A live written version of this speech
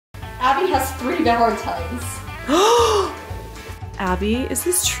Abby has 3 Valentines. Abby, is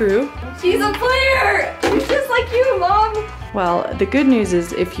this true? She's a player! Just like you, Mom! Well, the good news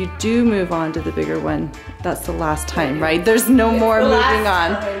is if you do move on to the bigger one, that's the last time, right? There's no more moving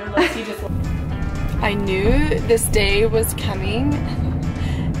on. I knew this day was coming,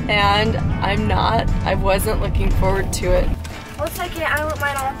 and I wasn't looking forward to it. 1 second, I want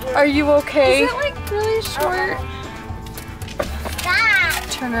mine off. Are you okay? Is it like really short? Stop!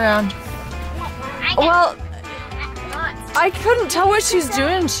 Turn around. Well, I couldn't tell what she's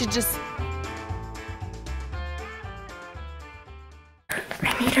doing. She just...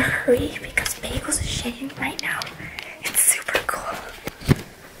 I need to hurry because Bagels is shaking right now. It's super cool.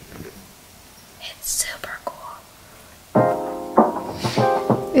 It's super cool.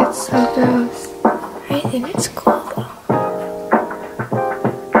 It's so gross. I think it's cool though.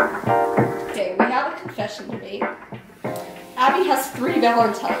 Okay, we have a confession debate. Abby has 3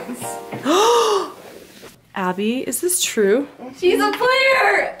 Valentines. Abby, is this true? She's a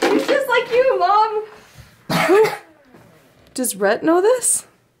player! Just like you, Mom! Does Rhett know this?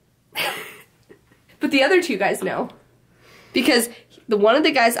 But the other 2 guys know. Because one of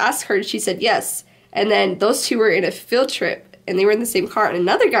the guys asked her and she said yes. And then those 2 were in a field trip and they were in the same car. And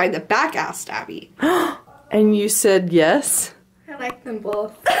another guy in the back asked Abby. And you said yes? I like them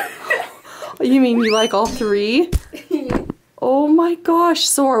both. You mean you like all 3? Oh my gosh,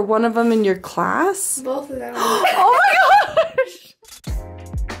 so are one of them in your class? Both of them. Oh my gosh!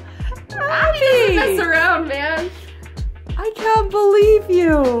 Abby doesn't mess around, man. I can't believe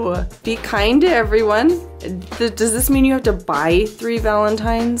you. Be kind to everyone. Does this mean you have to buy 3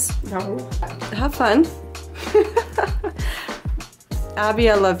 Valentines? No. Have fun.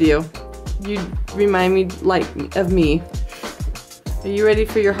 Abby, I love you. You remind me of me. Are you ready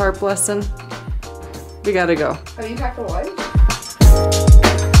for your harp lesson? We gotta go. Have you packed a lunch?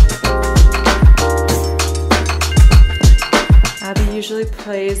 Abby usually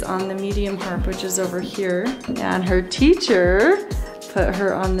plays on the medium harp, which is over here, and her teacher put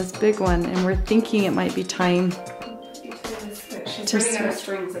her on this big one, and we're thinking it might be time to switch.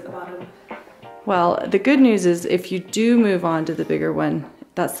 Strings at the bottom. Well, the good news is if you do move on to the bigger one,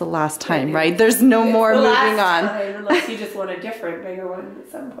 that's the last time, right? There's no more moving on. Unless you just want a different, bigger one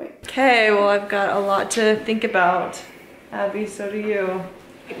at some point. Okay, well, I've got a lot to think about. Abby, so do you.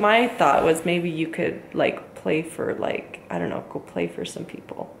 My thought was maybe you could play for I don't know, go play for some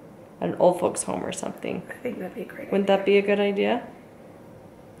people at an old folks home or something. I think that'd be a great idea. Wouldn't that be a good idea?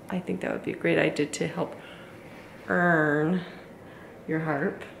 I think that would be a great idea to help earn your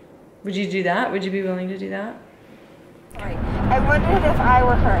harp. Would you do that? Would you be willing to do that? I wondered if I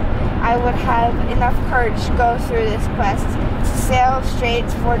were her, I would have enough courage to go through this quest to sail straight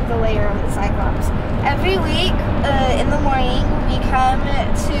toward the lair of the Cyclops. Every week in the morning we come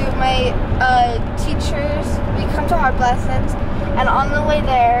to my teachers, we come to harp lessons, and on the way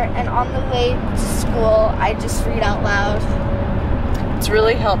there and on the way to school I just read out loud. It's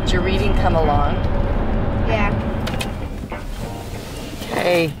really helped your reading come along. Yeah.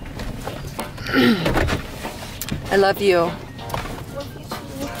 Okay. I love you.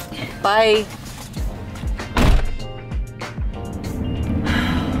 Bye.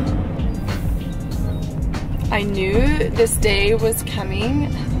 I knew this day was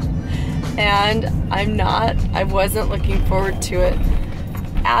coming, and I wasn't looking forward to it.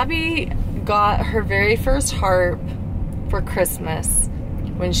 Abby got her very first harp for Christmas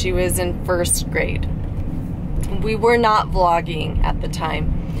when she was in 1st grade. We were not vlogging at the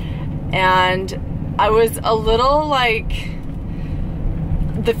time, and I was a little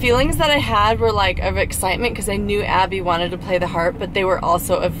the feelings that I had were of excitement because I knew Abby wanted to play the harp, but they were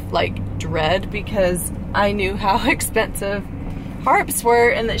also of dread because I knew how expensive harps were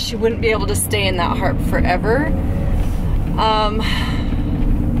and that she wouldn't be able to stay in that harp forever.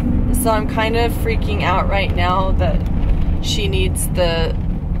 So I'm kind of freaking out right now that she needs the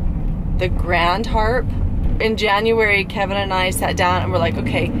grand harp. In January, Kevin and I sat down and we're like,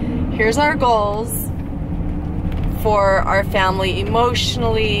 okay, here's our goals for our family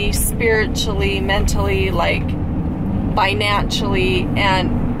emotionally, spiritually, mentally, financially,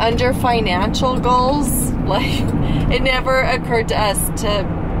 and under financial goals, it never occurred to us to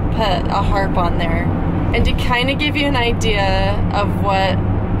put a harp on there. And to kind of give you an idea of what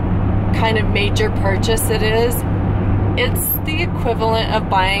kind of major purchase it is, it's the equivalent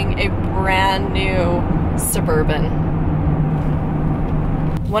of buying a brand new Suburban.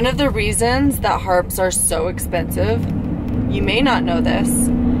 One of the reasons that harps are so expensive, you may not know this,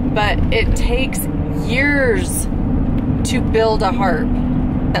 but it takes years to build a harp.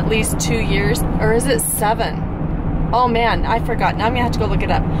 At least 2 years, or is it 7? Oh man, I forgot. Now I'm gonna have to go look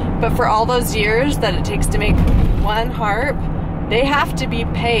it up. But for all those years that it takes to make one harp, they have to be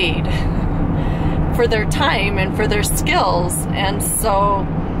paid for their time and for their skills. And so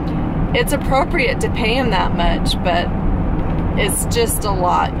it's appropriate to pay them that much, but it's just a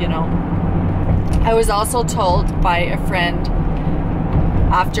lot, you know. I was also told by a friend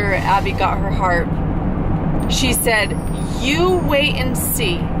after Abby got her harp, she said, you wait and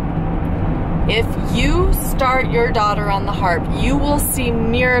see. If you start your daughter on the harp, you will see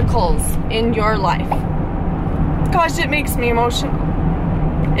miracles in your life. Gosh, it makes me emotional.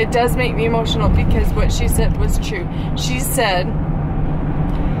 It does make me emotional because what she said was true. She said,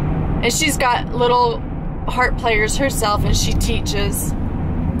 and she's got little harp players herself and she teaches,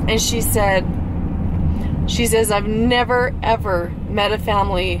 and she says, I've never ever met a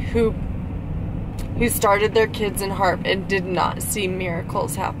family who started their kids in harp and did not see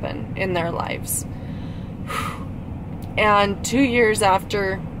miracles happen in their lives. And 2 years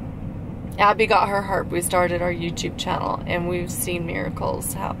after Abby got her harp, we started our YouTube channel, and we've seen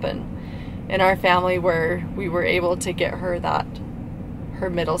miracles happen in our family where we were able to get her her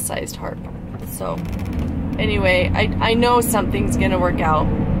middle-sized harp. So anyway, I know something's gonna work out,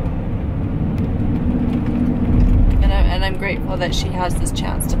 and I'm grateful that she has this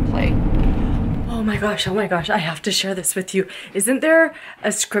chance to play. Oh my gosh, I have to share this with you. Isn't there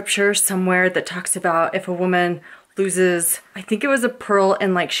a scripture somewhere that talks about if a woman loses, I think it was a pearl,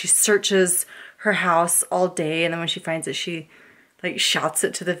 and like she searches her house all day, and then when she finds it, she like shouts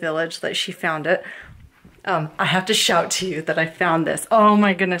it to the village that she found it. I have to shout to you that I found this. Oh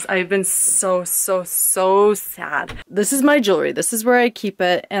my goodness, I've been so sad. This is my jewelry. This is where I keep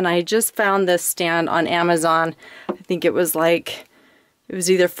it, and I just found this stand on Amazon. I think it was like, it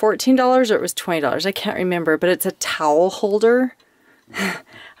was either $14 or it was $20. I can't remember, but it's a towel holder.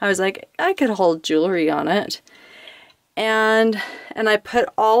 I was like, I could hold jewelry on it. And I put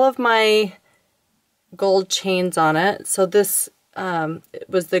all of my gold chains on it. So this it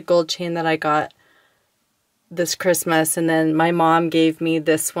was the gold chain that I got this Christmas, and then my mom gave me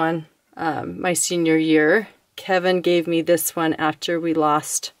this one my senior year. Kevin gave me this one after we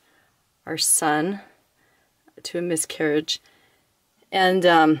lost our son to a miscarriage. And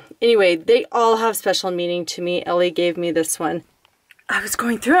anyway, they all have special meaning to me. Ellie gave me this one. I was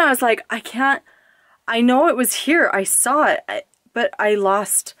going through it, and I was like, I know it was here. I saw it, but I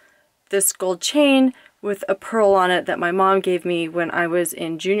lost this gold chain with a pearl on it that my mom gave me when I was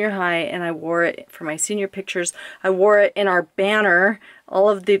in junior high, and I wore it for my senior pictures. I wore it in our banner, all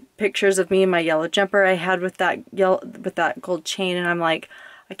of the pictures of me in my yellow jumper I had with that gold chain, and I'm like,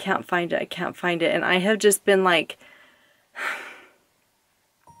 I can't find it, I can't find it. And I have just been like,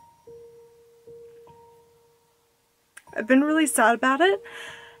 I've been really sad about it.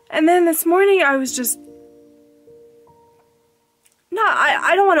 And then this morning I was just,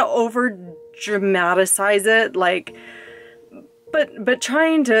 I don't want to over dramatize it, like, but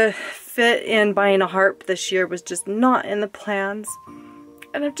trying to fit in buying a harp this year was just not in the plans.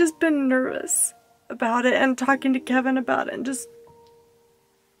 And I've just been nervous about it and talking to Kevin about it, and just,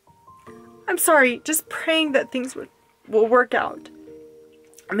 I'm sorry, just praying that things will work out.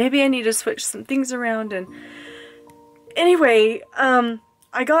 Maybe I need to switch some things around. And anyway,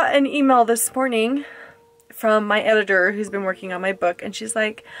 I got an email this morning from my editor who's been working on my book, and she's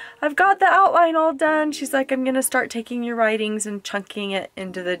like, I've got the outline all done. She's like, I'm gonna start taking your writings and chunking it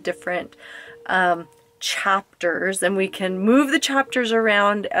into the different chapters, and we can move the chapters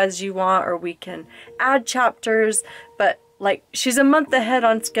around as you want, or we can add chapters, but like, she's a month ahead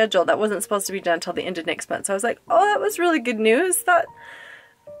on schedule. That wasn't supposed to be done until the end of next month. So I was like, oh, that was really good news. That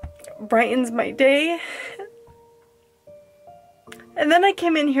brightens my day. And then I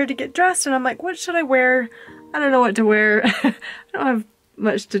came in here to get dressed, and I'm like, what should I wear? I don't know what to wear. I don't have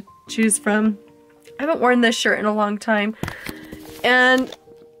much to choose from. I haven't worn this shirt in a long time. And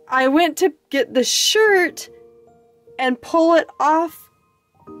I went to get the shirt and pull it off,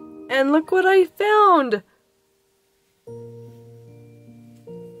 and look what I found.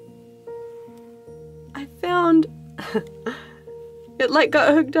 I found it like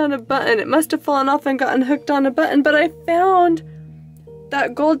got hooked on a button. It must have fallen off and gotten hooked on a button, but I found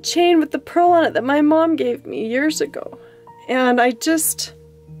that gold chain with the pearl on it that my mom gave me years ago. And I just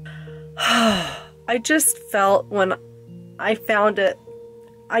felt, when I found it,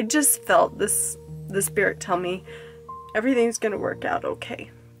 I just felt the Spirit tell me everything's gonna work out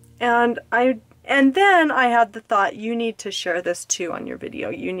okay. And then I had the thought, you need to share this too on your video.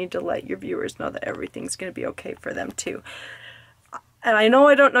 You need to let your viewers know that everything's gonna be okay for them too. And I know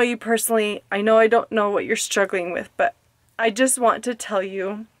I don't know you personally. I know I don't know what you're struggling with, but I just want to tell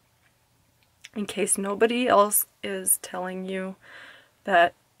you in case nobody else is telling you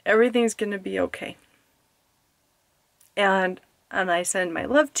that everything's gonna be okay. And I send my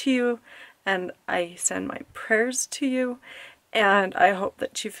love to you, and I send my prayers to you, and I hope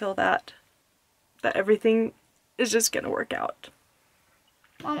that you feel that everything is just gonna work out.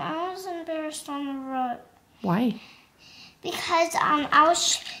 Mom, I was embarrassed on the road. Why? Because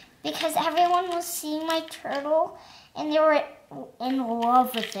because everyone was seeing my turtle and they were in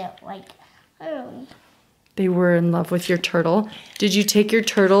love with it. Like, oh. They were in love with your turtle. Did you take your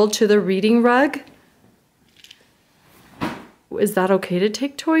turtle to the reading rug? Is that okay to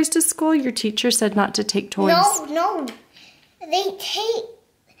take toys to school? Your teacher said not to take toys. No.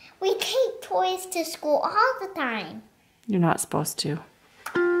 We take toys to school all the time. You're not supposed to.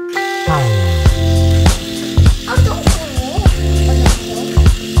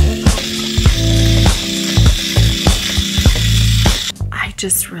 I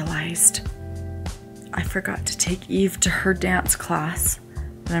just realized I forgot to take Eve to her dance class,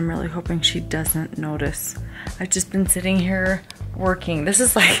 and I'm really hoping she doesn't notice. I've just been sitting here working. This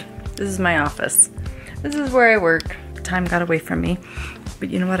is my office. This is where I work. Time got away from me. But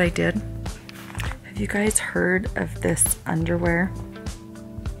you know what I did? Have you guys heard of this underwear?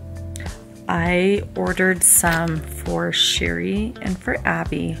 I ordered some for Sherry and for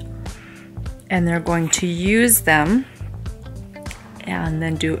Abby, and they're going to use them and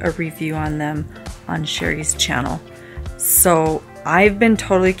then do a review on them on Sherry's channel. So I've been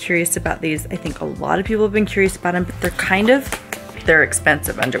totally curious about these. I think a lot of people have been curious about them, but they're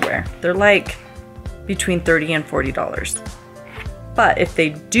expensive underwear. They're like between $30 and $40. But if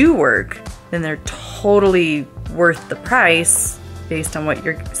they do work, then they're totally worth the price based on what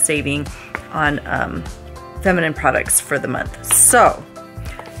you're saving on feminine products for the month. So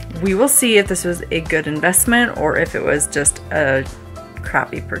we will see if this was a good investment or if it was just a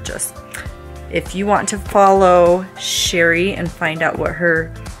crappy purchase. If you want to follow Sherry and find out what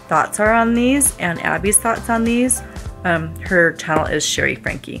her thoughts are on these and Abby's thoughts on these, her channel is Sherry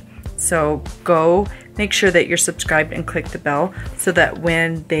Frankie. So go make sure that you're subscribed and click the bell so that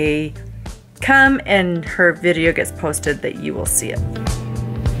when they come and her video gets posted that you will see it.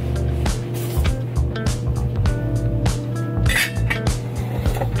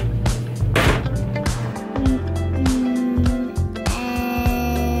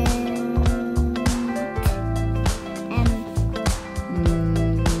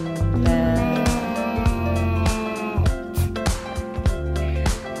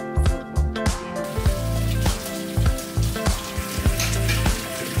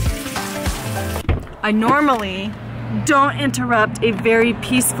 I normally don't interrupt a very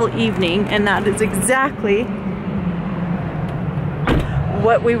peaceful evening, and that is exactly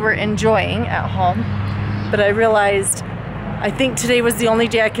what we were enjoying at home. But I realized I think today was the only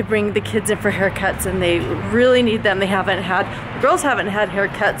day I could bring the kids in for haircuts, and they really need them. The girls haven't had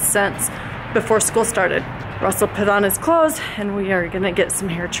haircuts since before school started. Russell put on his clothes, and we are gonna get some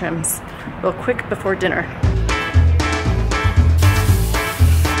hair trims real quick before dinner.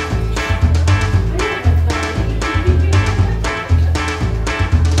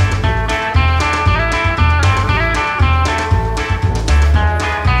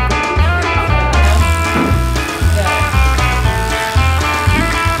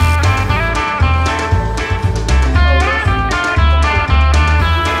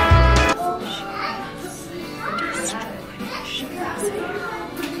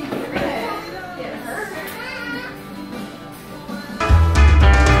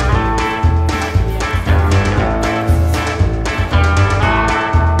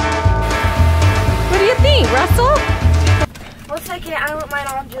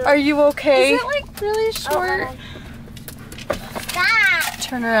 Are you okay? Is it like really short? Stop.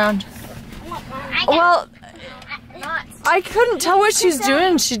 Turn around. Well, I couldn't tell what she's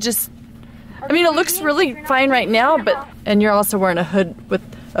doing. She just, I mean, it looks really fine right now, but, and you're also wearing a hood with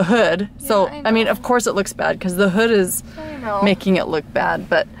a hood. So, Yeah, I mean, of course it looks bad because the hood is making it look bad,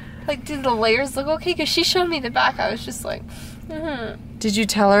 but. Like, did the layers look okay? Because she showed me the back. I was just like, Did you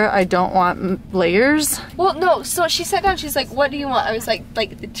tell her I don't want layers? Well, no. So she sat down. She's like, "What do you want?" I was like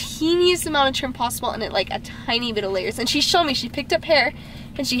the teeniest amount of trim possible, and it like a tiny bit of layers. And she showed me. She picked up hair,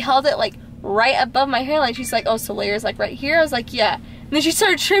 and she held it like right above my hairline. She's like, "Oh, so layers like right here?" I was like, "Yeah." And then she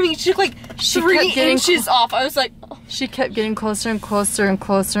started trimming. She took like 3 inches off. I was like, oh. She kept getting closer and closer and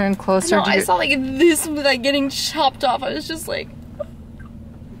closer and closer. No, I saw like this like getting chopped off. I was just like,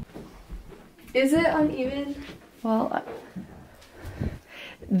 is it uneven? Well,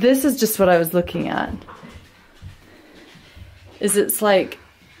 this is just what I was looking at. It's like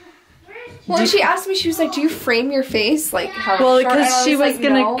Well, she asked me, she was like, do you frame your face? Like, how Well, short? because she was like,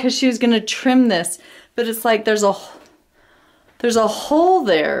 gonna, no. because she was gonna trim this, but it's like there's a hole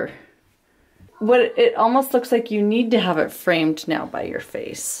there. What it almost looks like you need to have it framed now by your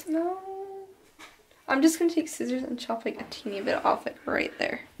face. No. I'm just gonna take scissors and chop like a teeny bit off it right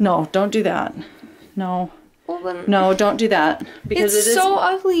there. No, don't do that. No. Well, then, No, don't do that. Because it's so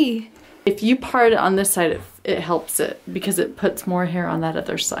ugly. If you part it on this side, it helps it because it puts more hair on that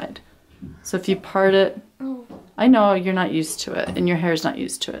other side. So if you part it, I know you're not used to it and your hair's not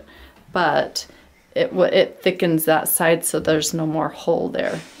used to it, but it thickens that side so there's no more hole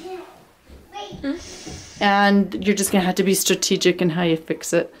there. And you're just gonna have to be strategic in how you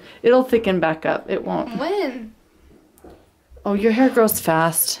fix it. It'll thicken back up. It won't. When? Oh, your hair grows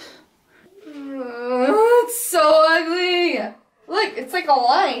fast. It's so ugly. Look, it's like a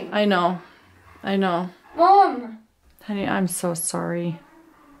line. I know. I know. Mom. Honey, I'm so sorry.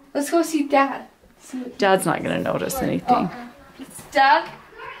 Let's go see Dad. Dad's not gonna notice anything. Dad,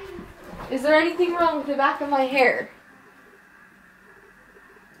 is there anything wrong with the back of my hair?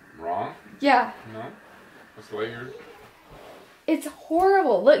 Wrong? Yeah. No? What's layers? It's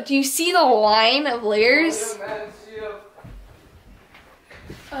horrible. Look, do you see the line of layers?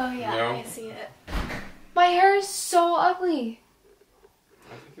 Oh yeah, No. I see it. My hair is so ugly.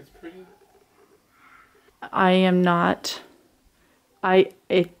 I think it's pretty. I am not.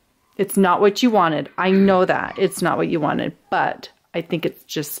 It's not what you wanted. I know that. It's not what you wanted, but I think it's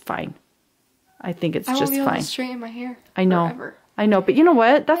just fine. I think it's I just won't be able fine. to straighten my hair. I know. Forever. I know, but you know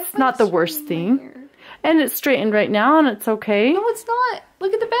what? That's not the worst thing. And it's straightened right now and it's okay. No, it's not.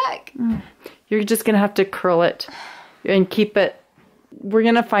 Look at the back. You're just going to have to curl it and keep it. We're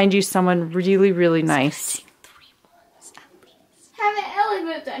going to find you someone really, really nice. Have an Ellie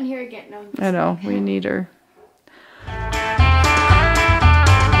moved on here again. No. I know. We need her.